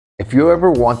If you ever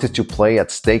wanted to play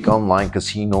at Stake Online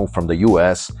Casino from the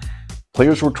US,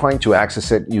 players were trying to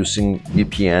access it using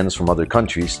VPNs from other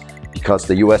countries because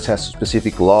the US has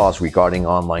specific laws regarding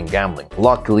online gambling.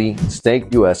 Luckily,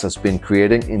 Stake US has been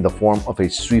created in the form of a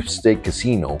sweepstake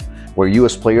casino where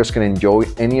US players can enjoy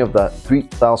any of the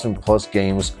 3,000 plus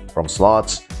games from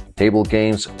slots, table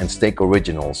games, and stake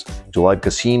originals to live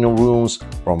casino rooms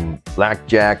from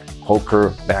blackjack,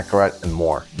 poker, baccarat, and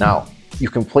more. Now, you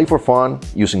can play for fun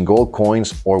using gold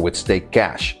coins or with stake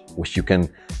cash, which you can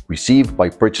receive by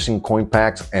purchasing coin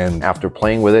packs, and after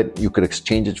playing with it, you could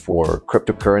exchange it for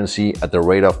cryptocurrency at the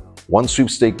rate of 1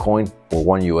 sweepstake coin for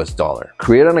 $1 US.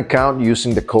 Create an account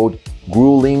using the code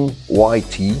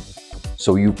GRUELINGYT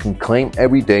so you can claim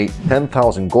every day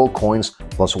 10,000 gold coins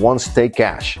plus 1 stake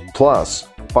cash, plus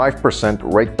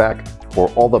 5% rake back for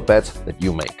all the bets that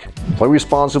you make. Play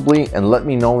responsibly and let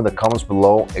me know in the comments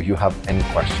below if you have any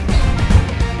questions.